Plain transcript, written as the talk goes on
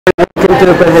Welcome to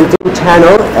the Presenting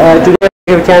channel. Today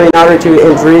we came in order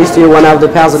to introduce you one of the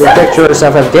positive pictures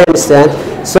of Afghanistan.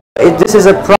 So this is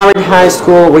a private high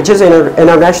school, which is an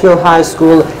international high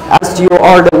school. As you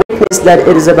are the witness that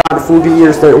it is about 40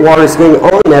 years that war is going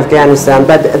on in Afghanistan.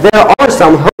 But there are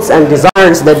some hopes and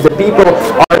desires that the people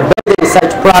are building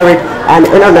such private and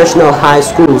international high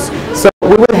schools. So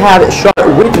we will have a short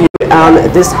review on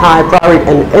this private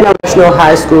and international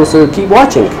high school. So keep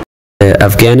watching. The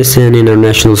Afghanistan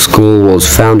International School was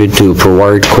founded to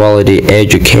provide quality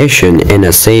education in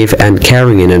a safe and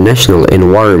caring international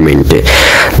environment.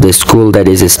 The school that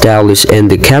is established in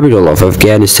the capital of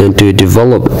Afghanistan to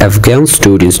develop Afghan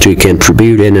students to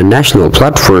contribute international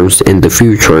platforms in the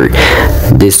future.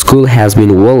 This school has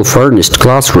been well-furnished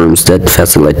classrooms that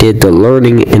facilitate the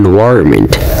learning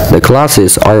environment. The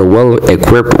classes are well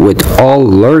equipped with all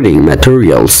learning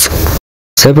materials.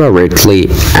 Separately,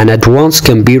 an advanced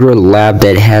computer lab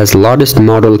that has latest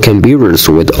model computers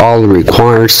with all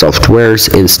required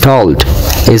softwares installed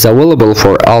is available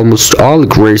for almost all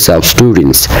grades of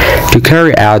students to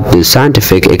carry out the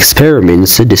scientific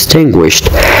experiments. Distinguished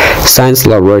science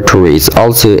laboratories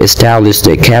also established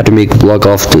the academic block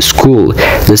of the school.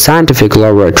 The scientific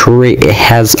laboratory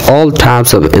has all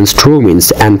types of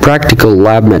instruments and practical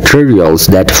lab materials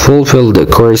that fulfill the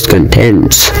course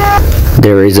contents.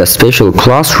 There is a special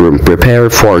classroom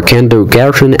prepared for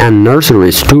kindergarten and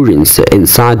nursery students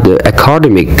inside the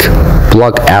academic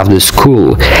block of the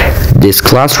school. This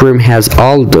classroom has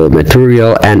all the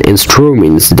material and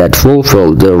instruments that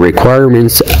fulfill the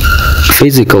requirements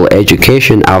physical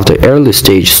education of the early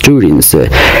stage students.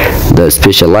 The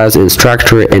specialized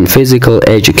instructor in physical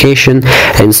education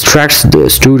instructs the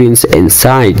students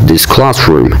inside this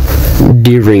classroom.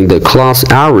 During the class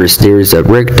hours, there is a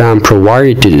break time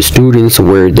provided to the students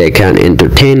where they can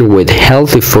entertain with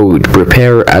healthy food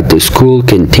prepared at the school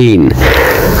canteen.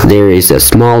 There is a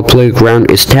small playground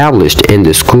established in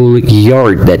the school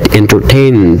yard that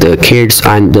entertains the kids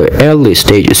and the early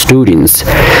stage students.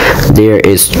 There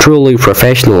is truly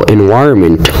professional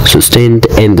environment sustained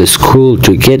in the school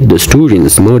to get the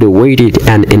students motivated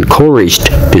and encouraged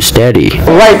to study.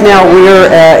 Right now we are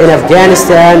in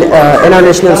Afghanistan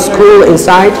International School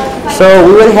inside. So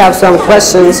we will have some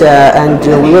questions and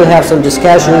we will have some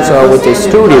discussions with the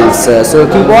students. So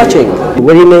keep watching.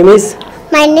 What your name is?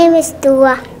 My name is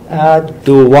Dua.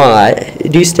 Dua.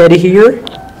 Do you study here?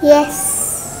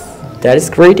 Yes. That is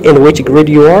great. In which grade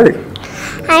you are?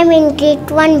 I'm in grade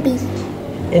 1B.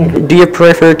 And do you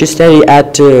prefer to study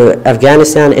at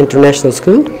Afghanistan International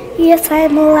School? Yes, I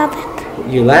love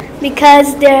it. You like?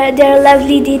 Because they're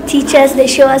lovely, they teach us, they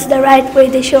show us the right way,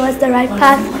 they show us the right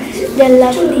path. They're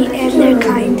lovely and they're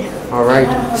kind.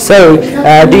 Alright. So,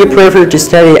 do you prefer to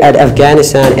study at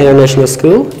Afghanistan International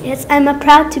School? Yes, I'm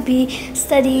proud to be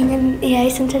studying in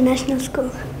AIS International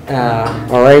School.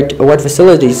 Alright. What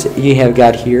facilities you have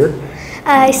got here?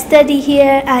 I study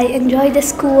here, I enjoy the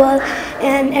school,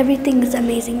 and everything is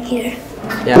amazing here.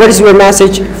 Yeah. What is your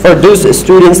message for those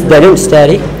students that don't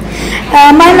study?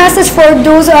 My message for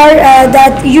those are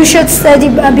that you should study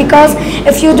because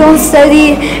if you don't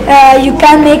study, you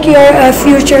can't make your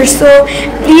future. So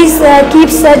please keep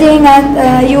studying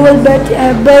and you will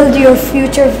build your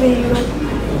future very well.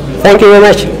 Thank you very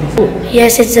much.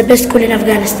 Yes, it's the best school in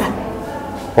Afghanistan.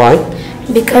 Why?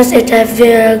 Because it has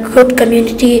a good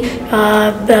community,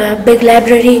 big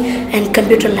library and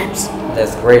computer labs.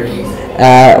 That's great.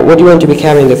 What do you want to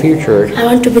become in the future? I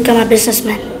want to become a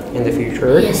businessman. In the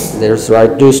future? Yes. There's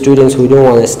those students who don't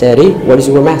want to study. What is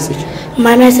your message?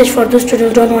 My message for those students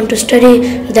who don't want to study,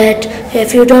 that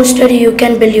if you don't study, you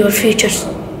can build your futures.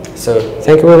 So,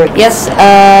 thank you very much. Yes,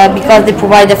 because they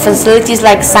provide the facilities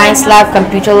like science lab,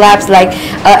 computer labs, like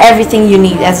everything you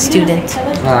need as a student.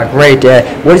 Great.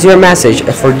 What is your message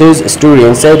for those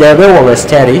students that don't want to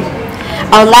study?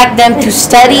 I would like them to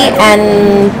study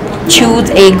and choose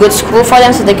a good school for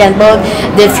them so they can build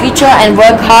their future and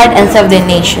work hard and serve their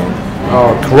nation.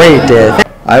 Oh, great.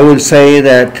 I would say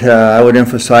that I would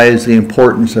emphasize the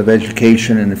importance of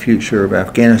education in the future of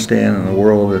Afghanistan and the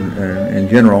world in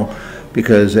general,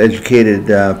 because educated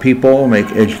people make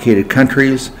educated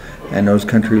countries, and those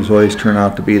countries always turn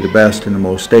out to be the best and the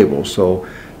most stable. So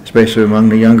especially among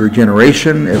the younger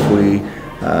generation, if we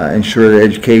ensure that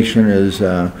education is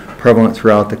prevalent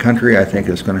throughout the country, I think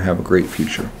it's going to have a great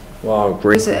future. Wow,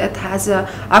 great. It has an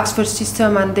Oxford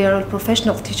system and there are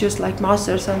professional teachers like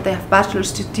masters and they have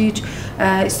bachelors to teach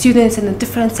students in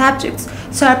different subjects.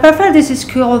 So I prefer this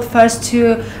school first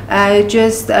to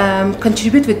just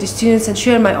contribute with the students and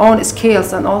share my own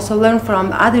skills and also learn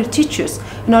from other teachers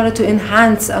in order to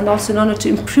enhance and also in order to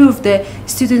improve the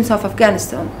students of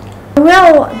Afghanistan.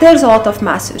 Well, there's a lot of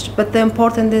message, but the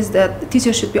important is that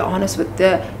teachers should be honest with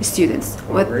the students,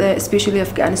 especially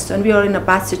Afghanistan. We are in a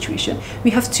bad situation.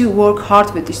 We have to work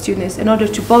hard with the students in order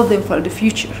to build them for the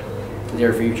future.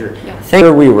 Their future. Yeah. Thank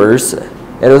you, viewers.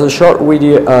 It was a short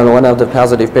video on one of the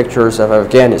positive pictures of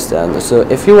Afghanistan. So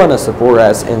if you want to support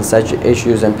us in such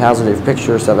issues and positive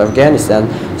pictures of Afghanistan,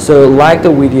 so like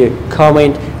the video,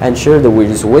 comment and share the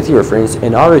videos with your friends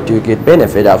in order to get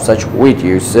benefit of such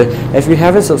videos. If you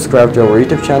haven't subscribed to our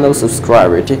YouTube channel,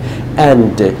 subscribe it.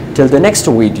 And till the next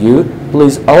video,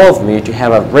 please all of me to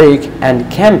have a break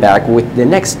and come back with the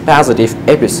next positive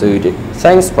episode.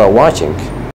 Thanks for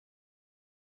watching.